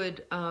I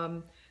would,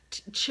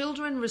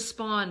 children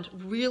respond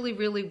really,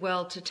 really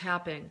well to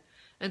tapping.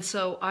 And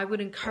so I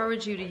would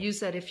encourage you to use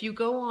that. If you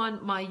go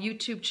on my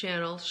YouTube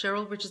channel,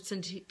 Cheryl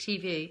Richardson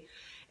TV,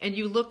 and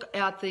you look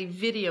at the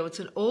video, it's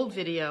an old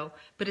video,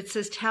 but it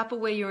says tap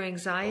away your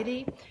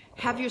anxiety,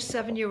 have your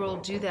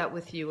 7-year-old do that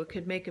with you. It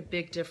could make a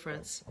big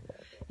difference.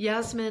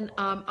 Yasmin,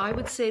 I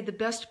would say the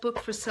best book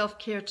for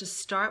self-care to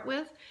start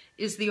with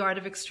is The Art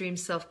of Extreme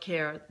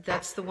Self-Care.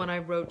 That's the one I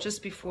wrote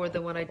just before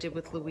the one I did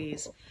with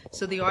Louise.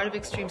 So The Art of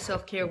Extreme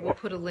Self-Care, we'll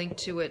put a link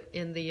to it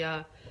in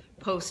the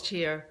post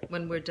here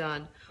when we're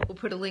done. We'll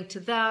put a link to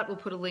that. We'll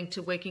put a link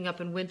to Waking Up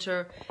in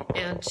Winter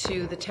and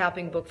to the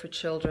tapping book for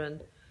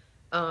children.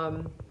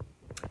 All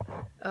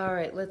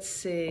right, let's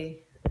see.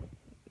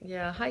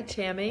 Yeah, hi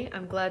Tammy.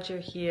 I'm glad you're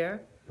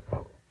here.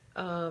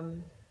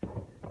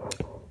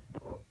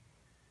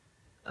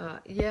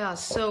 Yeah,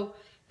 so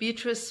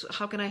Beatrice,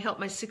 how can I help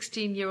my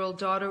 16-year-old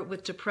daughter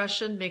with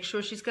depression? Make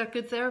sure she's got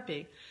good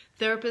therapy.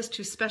 Therapist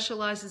who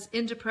specializes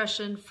in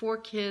depression for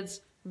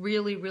kids,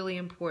 really, really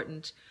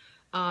important.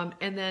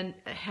 And then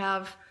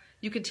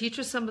you can teach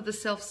her some of the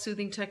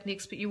self-soothing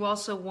techniques, but you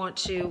also want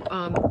to,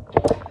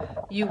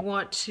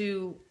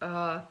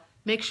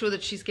 make sure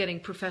that she's getting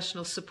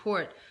professional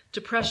support.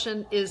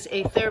 Depression is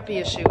a therapy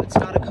issue. It's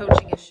not a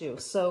coaching issue.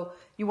 So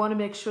you want to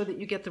make sure that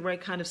you get the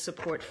right kind of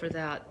support for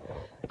that.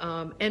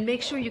 And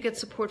make sure you get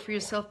support for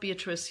yourself,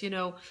 Beatrice. You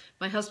know,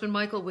 my husband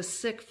Michael was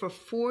sick for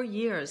 4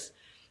 years.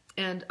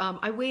 And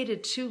I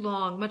waited too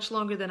long, much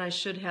longer than I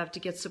should have, to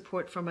get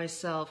support for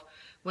myself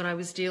when I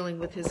was dealing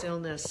with his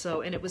illness.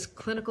 And it was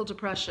clinical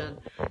depression.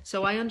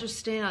 So I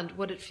understand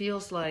what it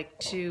feels like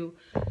to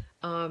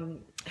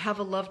have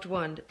a loved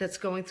one that's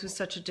going through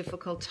such a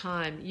difficult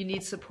time. You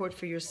need support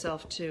for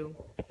yourself too.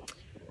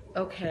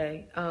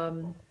 Okay,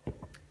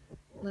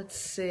 let's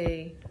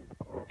see.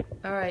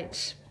 All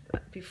right,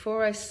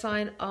 before I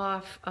sign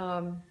off,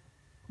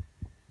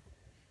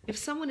 if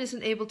someone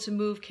isn't able to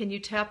move, can you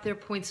tap their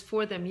points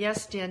for them?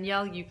 Yes,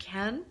 Danielle, you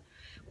can.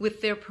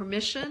 With their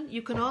permission,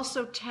 you can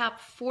also tap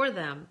for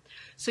them.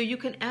 So you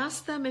can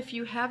ask them if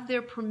you have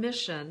their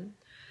permission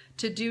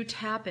to do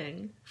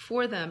tapping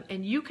for them,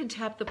 and you can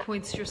tap the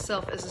points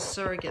yourself as a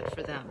surrogate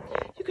for them.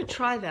 You could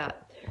try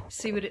that,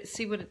 see what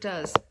it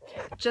does.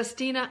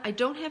 Justina, I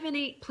don't have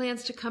any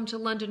plans to come to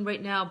London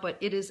right now, but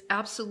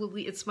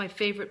it's my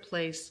favorite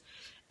place,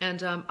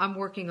 and I'm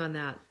working on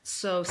that.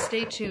 So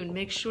stay tuned.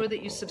 Make sure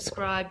that you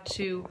subscribe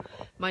to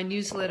my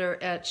newsletter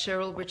at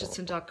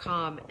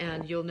CherylRichardson.com,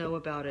 and you'll know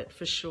about it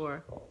for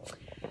sure.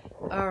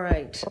 All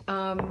right.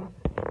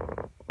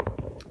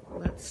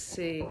 Let's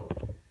see.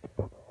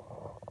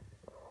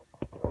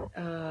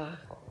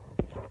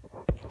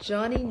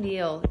 Johnny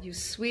Neal, you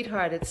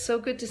sweetheart, it's so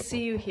good to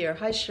see you here.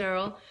 Hi,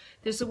 Cheryl.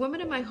 There's a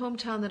woman in my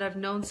hometown that I've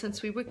known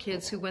since we were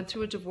kids who went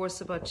through a divorce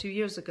about 2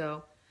 years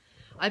ago.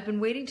 I've been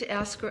waiting to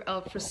ask her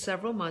out for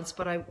several months,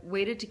 but I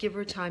waited to give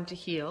her time to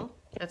heal.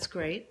 That's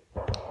great.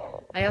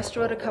 I asked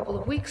her out a couple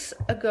of weeks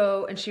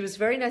ago, and she was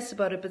very nice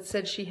about it, but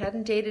said she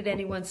hadn't dated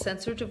anyone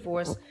since her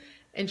divorce,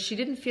 and she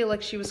didn't feel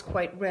like she was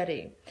quite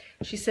ready.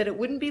 She said it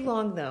wouldn't be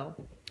long, though.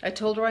 I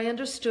told her I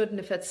understood, and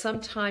if at some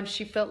time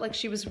she felt like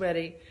she was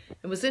ready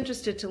and was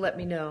interested, to let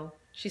me know.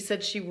 She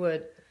said she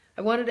would.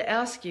 I wanted to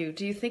ask you,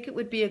 do you think it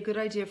would be a good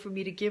idea for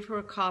me to give her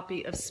a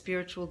copy of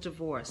Spiritual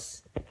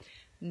Divorce?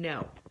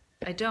 No,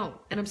 I don't.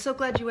 And I'm so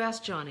glad you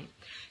asked, Johnny.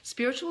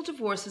 Spiritual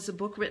Divorce is a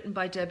book written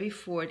by Debbie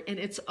Ford, and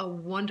it's a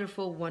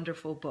wonderful,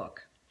 wonderful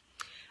book.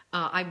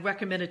 I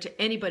recommend it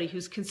to anybody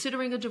who's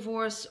considering a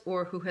divorce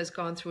or who has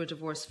gone through a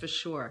divorce for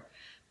sure.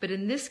 But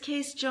in this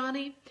case,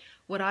 Johnny,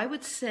 what I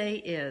would say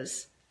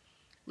is,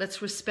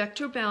 let's respect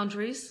her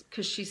boundaries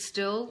because she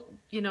still,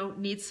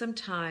 needs some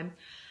time.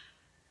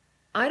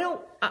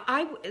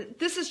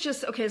 This is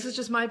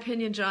just my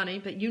opinion, Johnny,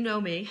 but you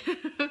know me.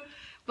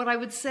 What I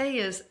would say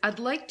is, I'd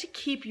like to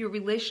keep your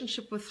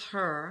relationship with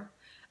her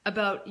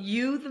about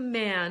you, the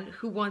man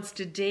who wants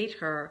to date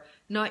her,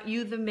 not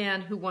you, the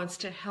man who wants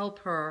to help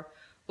her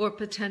or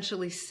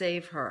potentially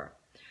save her.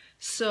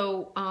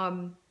 So,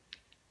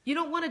 you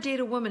don't want to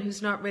date a woman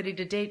who's not ready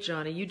to date,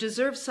 Johnny. You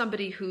deserve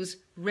somebody who's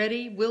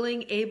ready,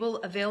 willing, able,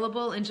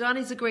 available. And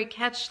Johnny's a great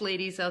catch,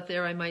 ladies out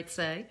there, I might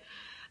say.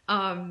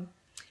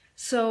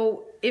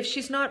 So if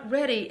she's not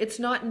ready, it's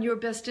not in your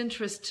best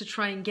interest to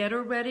try and get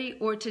her ready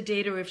or to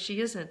date her if she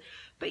isn't.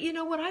 But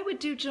what I would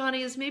do,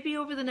 Johnny, is maybe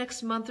over the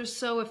next month or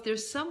so, if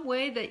there's some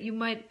way that you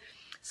might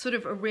sort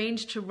of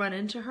arrange to run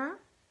into her,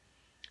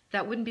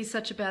 that wouldn't be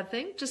such a bad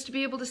thing, just to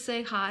be able to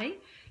say hi.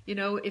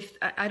 If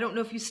I don't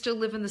know if you still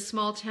live in the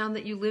small town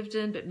that you lived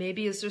in, but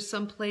maybe is there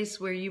some place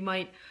where you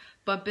might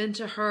bump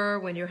into her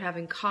when you're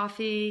having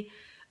coffee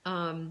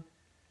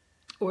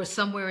or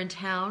somewhere in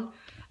town?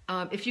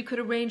 If you could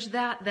arrange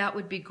that, that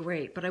would be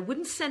great. But I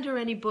wouldn't send her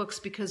any books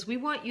because we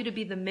want you to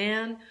be the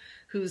man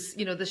who's,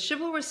 the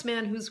chivalrous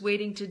man who's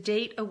waiting to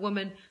date a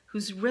woman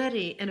who's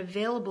ready and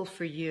available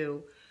for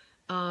you.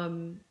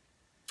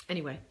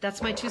 Anyway,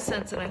 that's my 2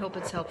 cents, and I hope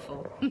it's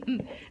helpful.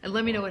 And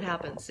let me know what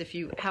happens if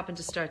you happen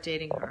to start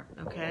dating her,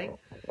 okay?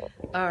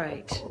 All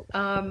right.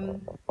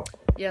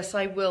 Yes,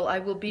 I will. I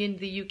will be in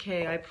the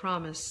UK, I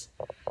promise.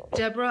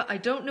 Deborah, I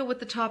don't know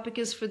what the topic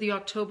is for the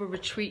October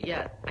retreat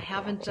yet. I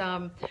haven't,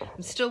 I'm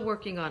still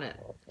working on it.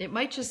 It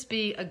might just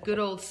be a good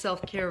old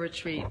self-care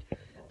retreat,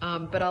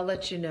 but I'll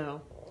let you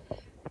know.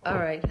 All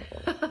right.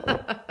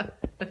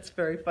 That's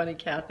very funny,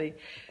 Kathy.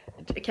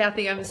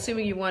 Kathy, I'm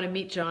assuming you want to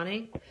meet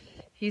Johnny?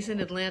 He's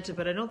in Atlanta,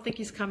 but I don't think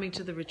he's coming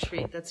to the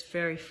retreat. That's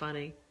very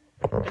funny.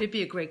 But he'd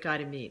be a great guy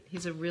to meet.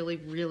 He's a really,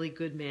 really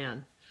good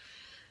man.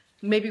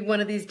 Maybe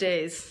one of these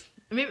days.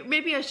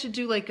 Maybe I should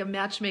do like a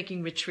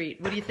matchmaking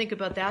retreat. What do you think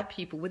about that,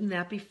 people? Wouldn't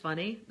that be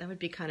funny? That would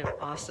be kind of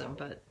awesome,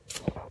 but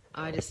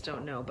I just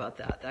don't know about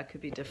that. That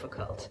could be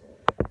difficult.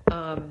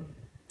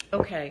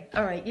 Okay.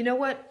 All right. You know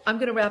what? I'm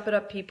going to wrap it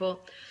up,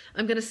 people.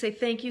 I'm going to say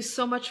thank you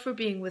so much for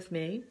being with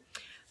me.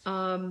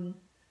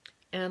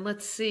 And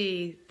let's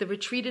see, the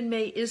retreat in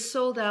May is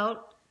sold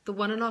out. The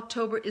one in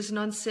October isn't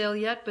on sale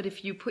yet, but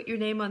if you put your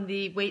name on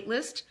the wait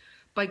list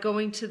by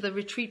going to the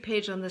retreat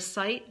page on the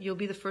site, you'll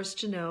be the first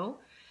to know.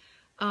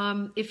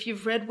 If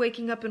you've read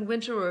Waking Up in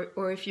Winter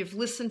or if you've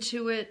listened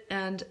to it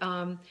and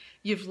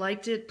you've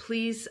liked it,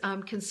 please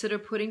consider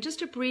putting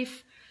just a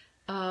brief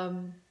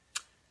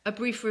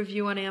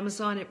review on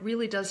Amazon. It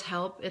really does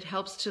help. It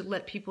helps to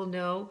let people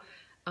know.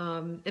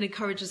 It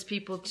encourages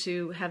people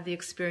to have the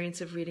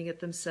experience of reading it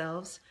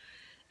themselves.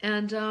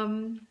 And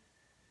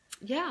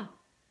yeah,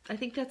 I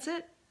think that's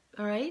it.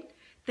 All right.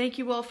 Thank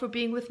you all for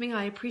being with me.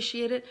 I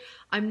appreciate it.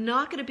 I'm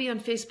not going to be on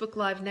Facebook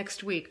Live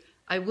next week.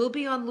 I will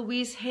be on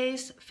Louise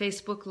Hay's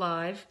Facebook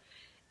Live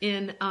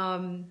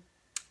on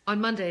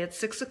Monday at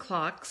 6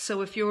 o'clock.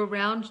 So if you're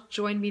around,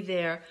 join me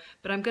there.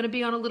 But I'm going to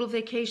be on a little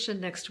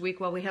vacation next week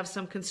while we have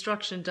some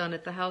construction done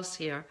at the house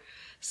here.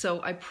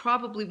 So I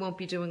probably won't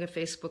be doing a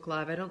Facebook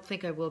Live. I don't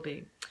think I will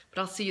be. But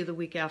I'll see you the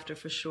week after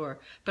for sure.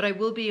 But I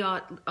will be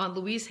on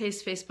Louise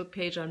Hay's Facebook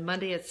page on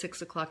Monday at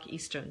 6 o'clock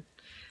Eastern.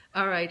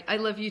 All right. I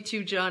love you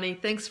too, Johnny.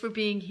 Thanks for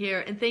being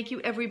here. And thank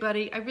you,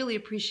 everybody. I really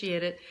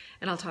appreciate it.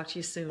 And I'll talk to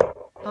you soon.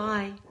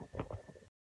 Bye.